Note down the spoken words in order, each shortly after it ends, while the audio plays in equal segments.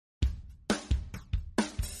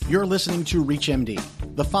You're listening to ReachMD.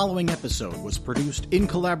 The following episode was produced in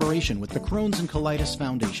collaboration with the Crohn's and Colitis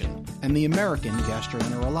Foundation and the American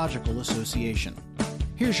Gastroenterological Association.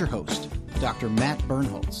 Here's your host, Dr. Matt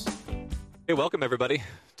Birnholz. Hey, welcome everybody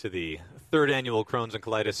to the third annual Crohn's and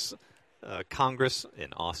Colitis Congress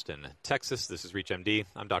in Austin, Texas. This is ReachMD.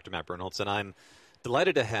 I'm Dr. Matt Birnholz, and I'm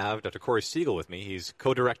delighted to have Dr. Corey Siegel with me. He's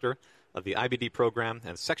co-director of the IBD program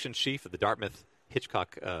and section chief of the Dartmouth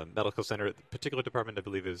Hitchcock Medical Center. The particular department, I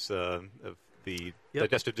believe, is of the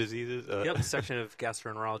digestive diseases. Section of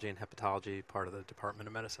gastroenterology and hepatology, part of the Department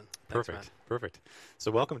of Medicine. Thanks, Perfect.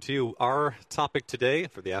 So welcome to you. Our topic today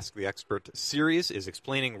for the Ask the Expert series is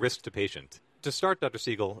explaining risk to patient. To start, Dr.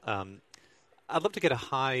 Siegel, I'd love to get a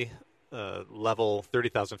high-level,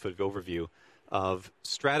 30,000-foot overview of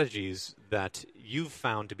strategies that you've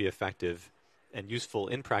found to be effective and useful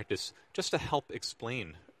in practice just to help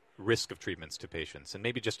explain risk of treatments to patients. And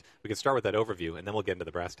maybe just we can start with that overview, and then we'll get into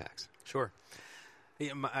the brass tacks. Sure.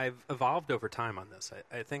 I've evolved over time on this.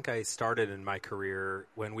 I think I started in my career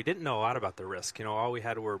when we didn't know a lot about the risk. You know, all we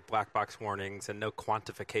had were black box warnings and no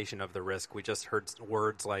quantification of the risk. We just heard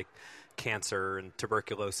words like cancer and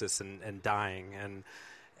tuberculosis and dying.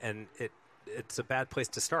 And it's a bad place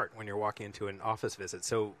to start when you're walking into an office visit.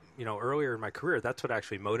 So, you know, earlier in my career, that's what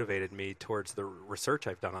actually motivated me towards the research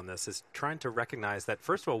I've done on this, is trying to recognize that,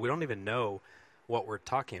 first of all, we don't even know what we're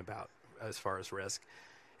talking about as far as risk.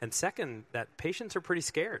 And second, that patients are pretty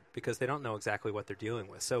scared because they don't know exactly what they're dealing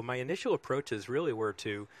with. So my initial approaches really were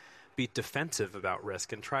to be defensive about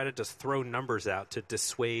risk and try to just throw numbers out to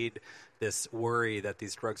dissuade this worry that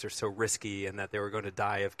these drugs are so risky and that they were going to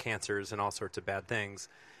die of cancers and all sorts of bad things.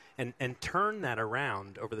 And turn that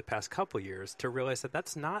around over the past couple years to realize that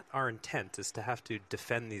that's not our intent, is to have to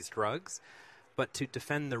defend these drugs, but to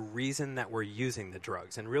defend the reason that we're using the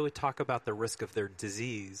drugs and really talk about the risk of their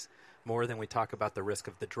disease more than we talk about the risk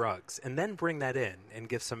of the drugs. And then bring that in and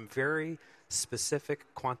give some very specific,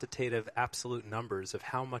 quantitative, absolute numbers of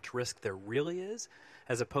how much risk there really is,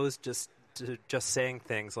 as opposed to just saying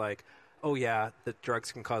things like, oh yeah, the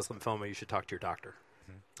drugs can cause lymphoma, you should talk to your doctor.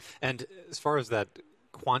 Mm-hmm. And as far as that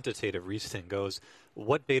quantitative reasoning goes,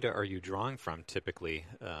 what data are you drawing from typically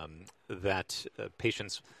that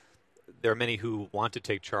patients, there are many who want to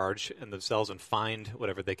take charge in themselves and find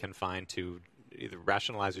whatever they can find to either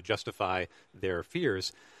rationalize or justify their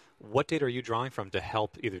fears. What data are you drawing from to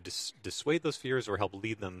help either dissuade those fears or help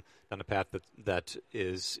lead them down a path that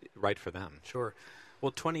is right for them? Sure.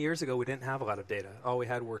 Well, 20 years ago, we didn't have a lot of data. All we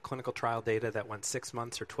had were clinical trial data that went 6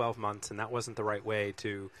 months or 12 months, and that wasn't the right way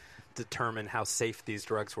to determine how safe these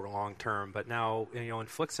drugs were long term. But now, you know,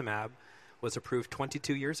 infliximab was approved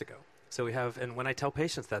 22 years ago. So we have, and when I tell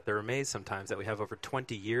patients that, they're amazed sometimes that we have over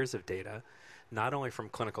 20 years of data, not only from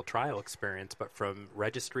clinical trial experience, but from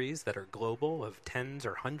registries that are global of tens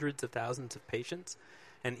or hundreds of thousands of patients.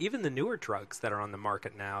 And even the newer drugs that are on the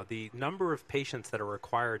market now, the number of patients that are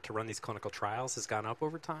required to run these clinical trials has gone up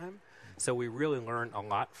over time. So we really learn a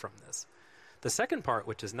lot from this. The second part,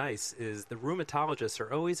 which is nice, is the rheumatologists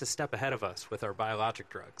are always a step ahead of us with our biologic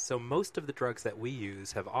drugs. So most of the drugs that we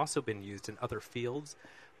use have also been used in other fields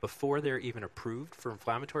before they're even approved for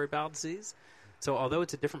inflammatory bowel disease. So although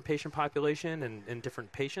it's a different patient population and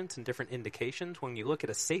different patients and different indications, when you look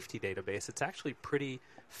at a safety database, it's actually pretty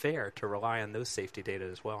fair to rely on those safety data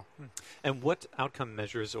as well. And what outcome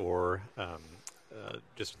measures or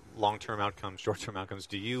just long-term outcomes, short-term outcomes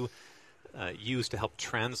do you use to help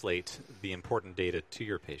translate the important data to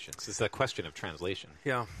your patients? It's that question of translation.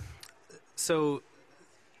 Yeah. So,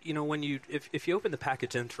 you know, when if you open the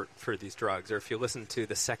package in for these drugs, or if you listen to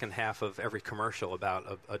the second half of every commercial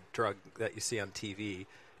about a drug that you see on TV,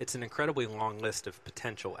 it's an incredibly long list of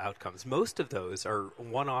potential outcomes. Most of those are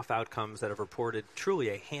one-off outcomes that have reported truly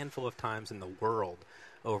a handful of times in the world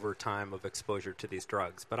over time of exposure to these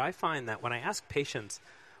drugs. But I find that when I ask patients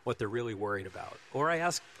what they're really worried about, or I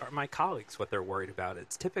ask my colleagues what they're worried about,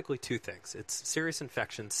 it's typically two things. It's serious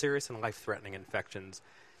infections, serious and life-threatening infections,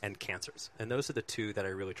 and cancers. And those are the two that I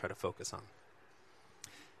really try to focus on.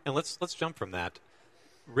 And let's jump from that.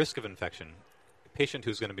 Risk of infection. A patient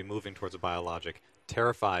who's going to be moving towards a biologic,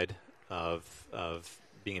 terrified of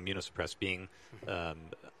being immunosuppressed, being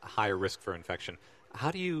higher risk for infection. How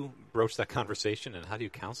do you broach that conversation, and how do you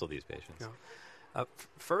counsel these patients? Yeah.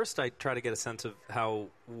 First, I try to get a sense of how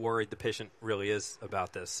worried the patient really is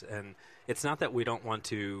about this. And it's not that we don't want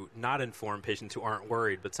to not inform patients who aren't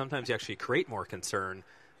worried, but sometimes you actually create more concern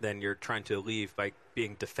than you're trying to alleviate by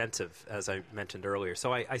being defensive, as I mentioned earlier.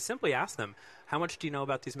 So I simply ask them, how much do you know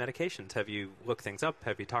about these medications? Have you looked things up?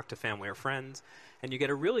 Have you talked to family or friends? And you get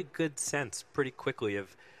a really good sense pretty quickly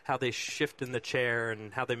of how they shift in the chair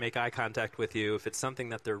and how they make eye contact with you, if it's something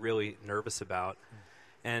that they're really nervous about.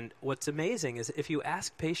 And what's amazing is if you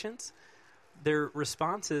ask patients, their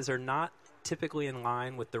responses are not typically in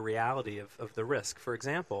line with the reality of the risk. For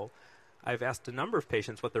example, I've asked a number of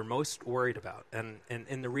patients what they're most worried about. And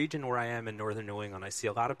in the region where I am in northern New England, I see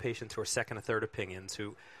a lot of patients who are second or third opinions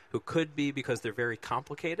who could be because they're very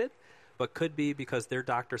complicated, but could be because their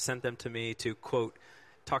doctor sent them to me to, quote,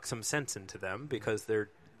 talk some sense into them because they're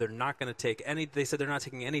not going to take any, they said they're not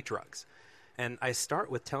taking any drugs. And I start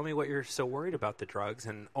with, tell me what you're so worried about the drugs,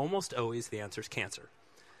 and almost always the answer is cancer.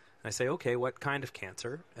 And I say, okay, what kind of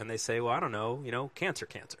cancer? And they say, well, I don't know, cancer.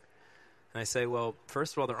 And I say, well,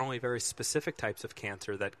 first of all, there are only very specific types of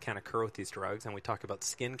cancer that can occur with these drugs, and we talk about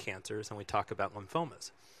skin cancers, and we talk about lymphomas.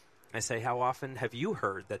 I say, how often have you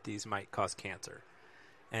heard that these might cause cancer?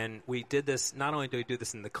 And we did this, not only do we do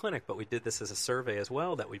this in the clinic, but we did this as a survey as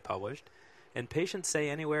well that we published. And patients say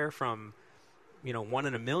anywhere from, 1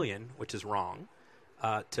 in a million, which is wrong,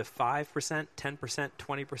 to 5%, 10%,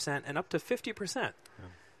 20%, and up to 50%. Yeah.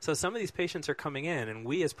 So some of these patients are coming in, and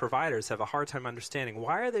we as providers have a hard time understanding,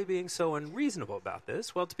 why are they being so unreasonable about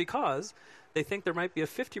this? Well, it's because they think there might be a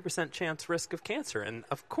 50% chance risk of cancer, and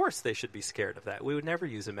of course they should be scared of that. We would never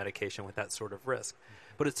use a medication with that sort of risk.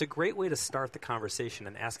 But it's a great way to start the conversation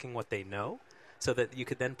and asking what they know so that you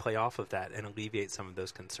could then play off of that and alleviate some of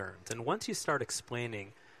those concerns. And once you start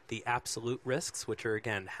explaining the absolute risks, which are,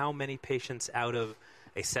 again, how many patients out of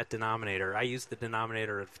a set denominator, I use the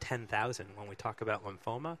denominator of 10,000 when we talk about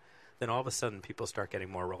lymphoma, then all of a sudden people start getting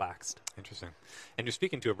more relaxed. Interesting. And you're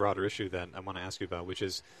speaking to a broader issue that I want to ask you about, which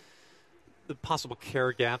is the possible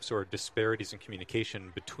care gaps or disparities in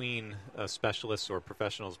communication between specialists or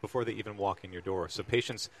professionals before they even walk in your door. So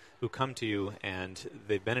patients who come to you and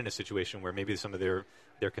they've been in a situation where maybe some of their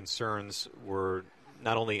concerns were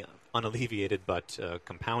not only unalleviated but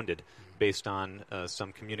compounded based on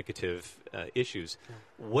some communicative issues. Yeah.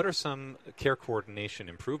 What are some care coordination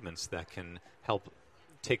improvements that can help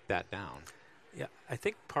take that down? Yeah, I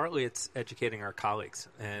think partly it's educating our colleagues.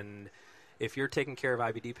 And if you're taking care of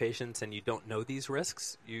IBD patients and you don't know these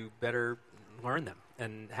risks, you better learn them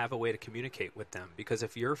and have a way to communicate with them. Because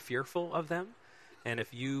if you're fearful of them, and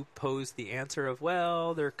if you pose the answer of,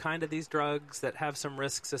 well, they're kind of these drugs that have some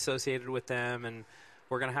risks associated with them, and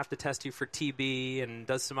we're going to have to test you for TB and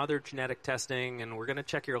does some other genetic testing, and we're going to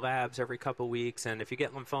check your labs every couple weeks, and if you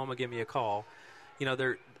get lymphoma, give me a call.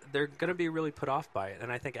 They're going to be really put off by it.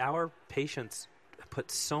 And I think our patients put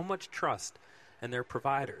so much trust in their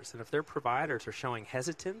providers. And if their providers are showing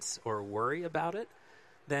hesitance or worry about it,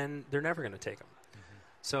 then they're never going to take them. Mm-hmm.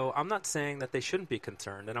 So I'm not saying that they shouldn't be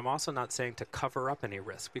concerned, and I'm also not saying to cover up any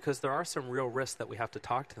risk, because there are some real risks that we have to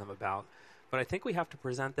talk to them about. But I think we have to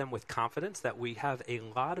present them with confidence that we have a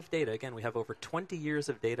lot of data. Again, we have over 20 years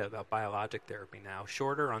of data about biologic therapy now,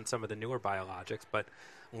 shorter on some of the newer biologics, but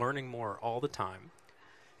learning more all the time.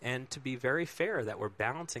 And to be very fair that we're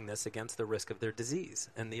balancing this against the risk of their disease.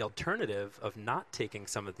 And the alternative of not taking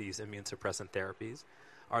some of these immune suppressant therapies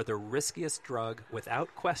are the riskiest drug,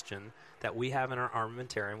 without question, that we have in our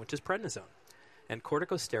armamentarium, which is prednisone. And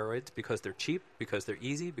corticosteroids, because they're cheap, because they're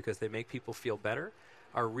easy, because they make people feel better,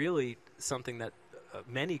 are really something that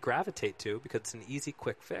many gravitate to because it's an easy,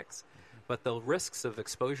 quick fix. Mm-hmm. But the risks of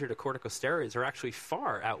exposure to corticosteroids are actually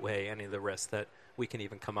far outweigh any of the risks that we can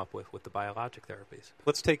even come up with the biologic therapies.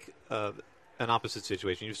 Let's take an opposite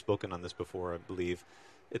situation. You've spoken on this before, I believe.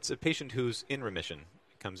 It's a patient who's in remission,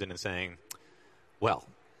 comes in and saying, well,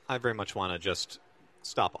 I very much want to just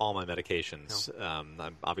stop all my medications. No.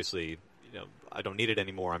 I'm obviously, I don't need it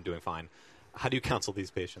anymore. I'm doing fine. How do you counsel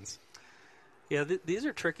these patients? Yeah, these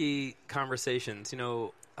are tricky conversations.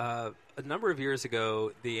 A number of years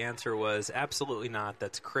ago, the answer was absolutely not.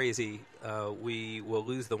 That's crazy. We will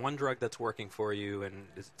lose the one drug that's working for you, and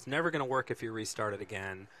it's never going to work if you restart it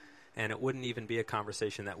again. And it wouldn't even be a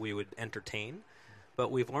conversation that we would entertain.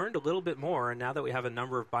 But we've learned a little bit more, and now that we have a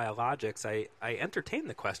number of biologics, I entertain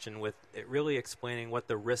the question with it really explaining what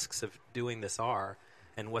the risks of doing this are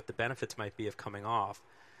and what the benefits might be of coming off.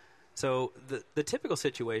 So the typical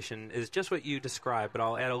situation is just what you described, but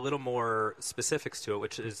I'll add a little more specifics to it,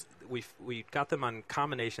 which is we got them on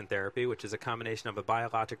combination therapy, which is a combination of a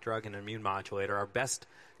biologic drug and an immune modulator, our best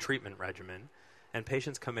treatment regimen. And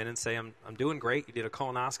patients come in and say, I'm doing great. You did a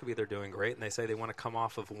colonoscopy, they're doing great. And they say they want to come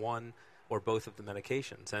off of one or both of the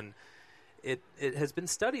medications. And it has been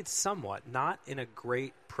studied somewhat, not in a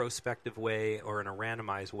great prospective way or in a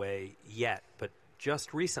randomized way yet, but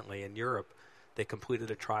just recently in Europe, they completed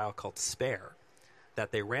a trial called SPARE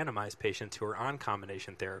that they randomized patients who were on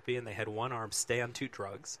combination therapy, and they had one arm stay on two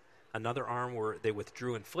drugs, another arm where they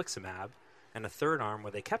withdrew infliximab, and a third arm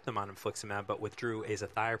where they kept them on infliximab but withdrew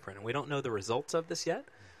azathioprine. And we don't know the results of this yet,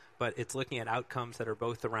 but it's looking at outcomes that are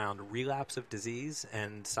both around relapse of disease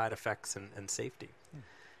and side effects and safety.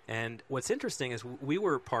 And what's interesting is we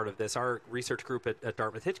were part of this, our research group at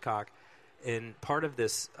Dartmouth-Hitchcock, in part of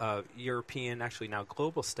this European, actually now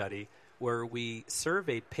global study, where we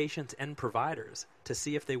surveyed patients and providers to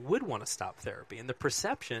see if they would want to stop therapy. And the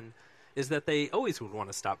perception is that they always would want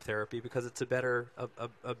to stop therapy because it's a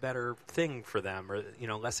better thing for them, or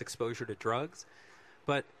less exposure to drugs.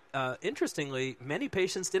 But interestingly, many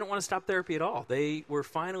patients didn't want to stop therapy at all. They were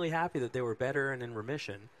finally happy that they were better and in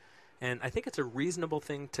remission. And I think it's a reasonable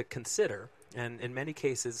thing to consider. And in many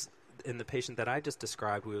cases, in the patient that I just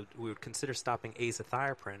described, we would consider stopping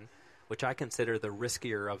azathioprine, which I consider the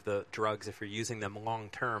riskier of the drugs if you're using them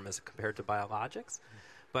long-term as compared to biologics.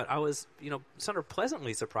 But I was, sort of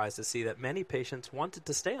pleasantly surprised to see that many patients wanted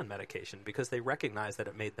to stay on medication because they recognized that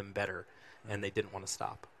it made them better and they didn't want to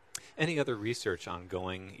stop. Any other research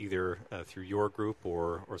ongoing, either through your group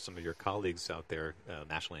or some of your colleagues out there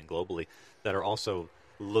nationally and globally, that are also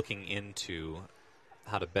looking into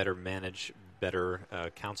how to better manage, better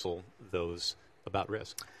counsel those about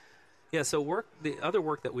risk? Yeah, so the other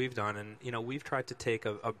work that we've done, and we've tried to take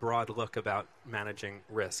a broad look about managing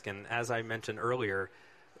risk. And as I mentioned earlier,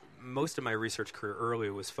 most of my research career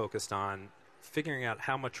earlier was focused on figuring out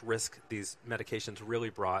how much risk these medications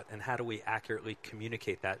really brought and how do we accurately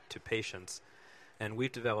communicate that to patients. And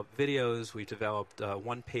we've developed videos, we've developed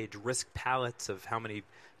one-page risk palettes of how many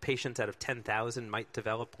patients out of 10,000 might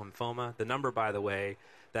develop lymphoma. The number, by the way,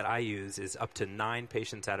 that I use is up to 9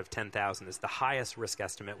 patients out of 10,000. It's the highest risk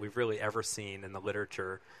estimate we've really ever seen in the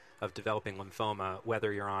literature of developing lymphoma,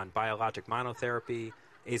 whether you're on biologic monotherapy,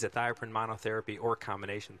 azathioprine monotherapy, or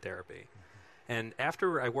combination therapy. And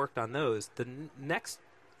after I worked on those, the next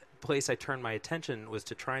place I turned my attention was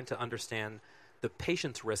to trying to understand the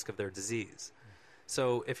patient's risk of their disease.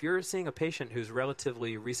 So if you're seeing a patient who's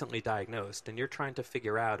relatively recently diagnosed and you're trying to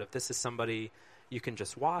figure out if this is somebody you can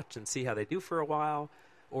just watch and see how they do for a while,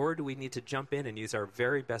 or do we need to jump in and use our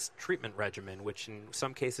very best treatment regimen, which in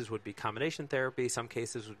some cases would be combination therapy, some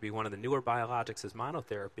cases would be one of the newer biologics as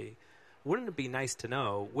monotherapy, wouldn't it be nice to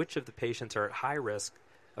know which of the patients are at high risk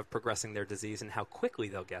of progressing their disease and how quickly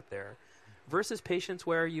they'll get there, versus patients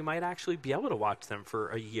where you might actually be able to watch them for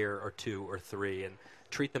a year or 2 or 3 and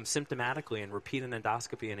treat them symptomatically and repeat an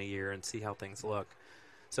endoscopy in a year and see how things look.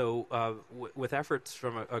 So with efforts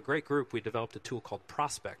from a great group, we developed a tool called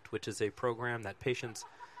Prospect, which is a program that patients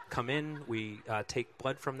come in, we take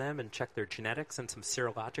blood from them and check their genetics and some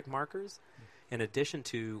serologic markers, in addition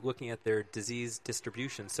to looking at their disease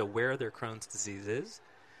distribution, so where their Crohn's disease is.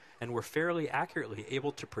 And we're fairly accurately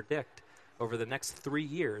able to predict over the next 3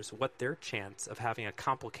 years what their chance of having a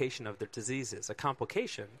complication of their disease is. A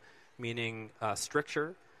complication meaning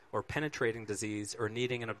stricture or penetrating disease or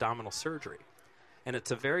needing an abdominal surgery. And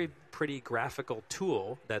it's a very pretty graphical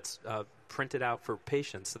tool that's printed out for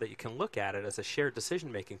patients so that you can look at it as a shared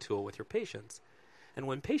decision-making tool with your patients. And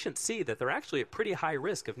when patients see that they're actually at pretty high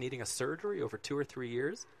risk of needing a surgery over 2 or 3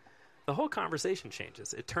 years, the whole conversation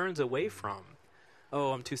changes. It turns away from,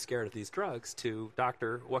 oh, I'm too scared of these drugs, to,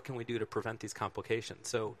 doctor, what can we do to prevent these complications?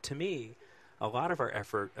 So to me, a lot of our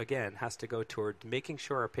effort, again, has to go toward making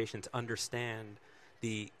sure our patients understand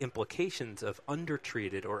the implications of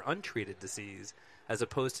undertreated or untreated disease as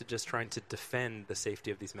opposed to just trying to defend the safety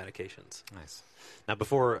of these medications. Nice. Now,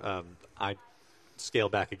 before I scale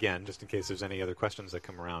back again, just in case there's any other questions that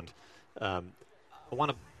come around, I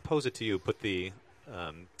want to pose it to you, put the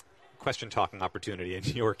question-talking opportunity in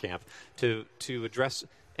your camp to address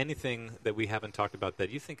anything that we haven't talked about that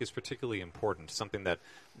you think is particularly important, something that,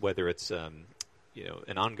 whether it's an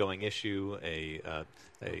ongoing issue, a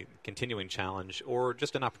continuing challenge, or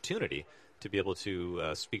just an opportunity to be able to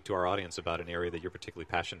speak to our audience about an area that you're particularly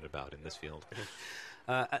passionate about in this field.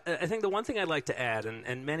 I think the one thing I'd like to add,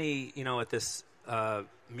 and many, at this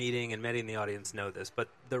meeting and many in the audience know this, but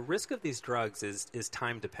the risk of these drugs is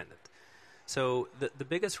time dependent. So the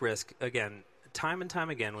biggest risk, again, time and time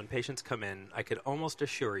again, when patients come in, I could almost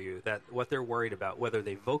assure you that what they're worried about, whether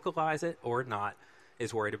they vocalize it or not,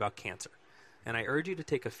 is worried about cancer. And I urge you to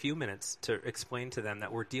take a few minutes to explain to them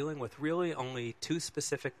that we're dealing with really only 2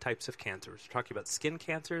 specific types of cancers. We're talking about skin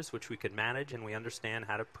cancers, which we could manage and we understand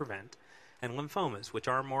how to prevent, and lymphomas, which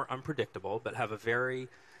are more unpredictable but have a very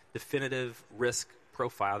definitive risk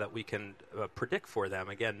profile that we can predict for them.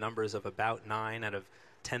 Again, numbers of about 9 out of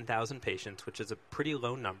 10,000 patients, which is a pretty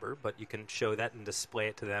low number, but you can show that and display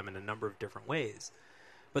it to them in a number of different ways.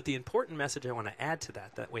 But the important message I want to add to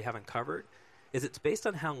that we haven't covered is it's based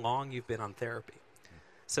on how long you've been on therapy.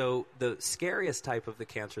 So the scariest type of the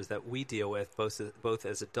cancers that we deal with, both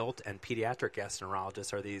as adult and pediatric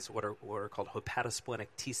gastroenterologists, are these what are called hepatosplenic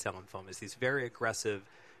T-cell lymphomas, these very aggressive,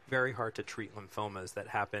 very hard-to-treat lymphomas that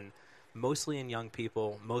happen mostly in young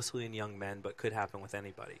people, mostly in young men, but could happen with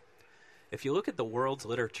anybody. If you look at the world's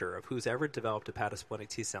literature of who's ever developed hepatosplenic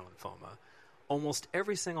T-cell lymphoma, almost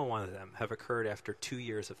every single one of them have occurred after 2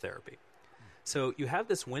 years of therapy. So you have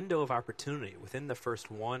this window of opportunity within the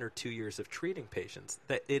first 1 or 2 years of treating patients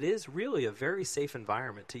that it is really a very safe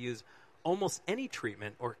environment to use almost any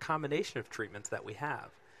treatment or combination of treatments that we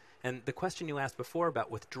have. And the question you asked before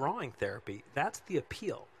about withdrawing therapy, that's the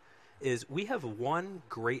appeal, is we have one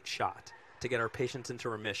great shot to get our patients into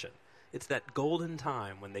remission. It's that golden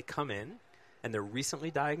time when they come in and they're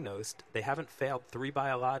recently diagnosed. They haven't failed 3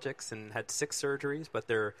 biologics and had 6 surgeries, but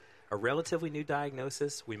they're a relatively new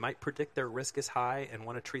diagnosis. We might predict their risk is high and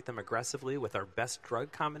want to treat them aggressively with our best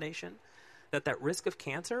drug combination. That risk of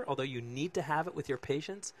cancer, although you need to have it with your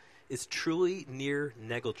patients, is truly near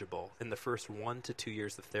negligible in the first 1 to 2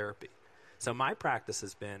 years of therapy. So my practice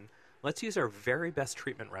has been, let's use our very best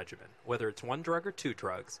treatment regimen, whether it's 1 drug or 2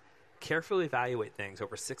 drugs, carefully evaluate things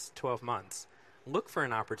over 6 to 12 months, look for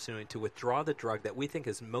an opportunity to withdraw the drug that we think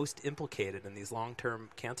is most implicated in these long-term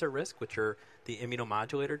cancer risks, which are the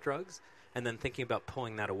immunomodulator drugs, and then thinking about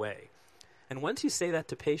pulling that away. And once you say that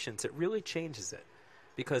to patients, it really changes it.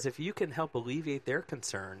 Because if you can help alleviate their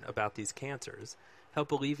concern about these cancers,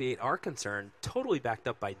 help alleviate our concern, totally backed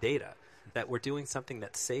up by data, that we're doing something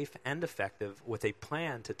that's safe and effective with a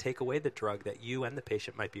plan to take away the drug that you and the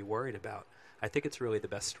patient might be worried about, I think it's really the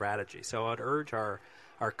best strategy. So I'd urge our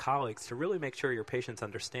colleagues to really make sure your patients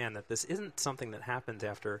understand that this isn't something that happens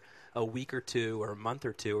after a week or 2 or a month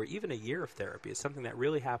or 2 or even a year of therapy. It's something that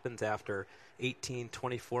really happens after 18,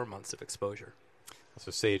 24 months of exposure.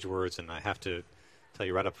 So sage words, and I have to tell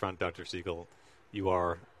you right up front, Dr. Siegel, you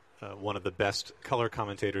are one of the best color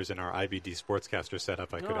commentators in our IBD Sportscaster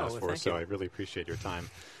setup I could ask for, so I really appreciate your time.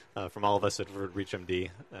 From all of us at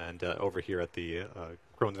ReachMD and over here at the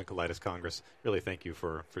Crohn's and Colitis Congress, really thank you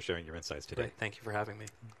for sharing your insights today. Great. Thank you for having me.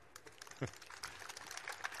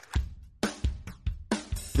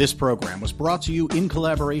 This program was brought to you in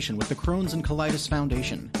collaboration with the Crohn's and Colitis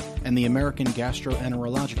Foundation and the American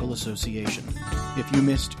Gastroenterological Association. If you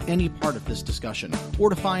missed any part of this discussion or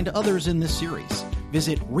to find others in this series,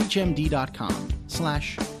 visit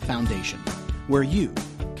reachmd.com/foundation, where you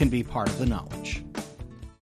can be part of the knowledge.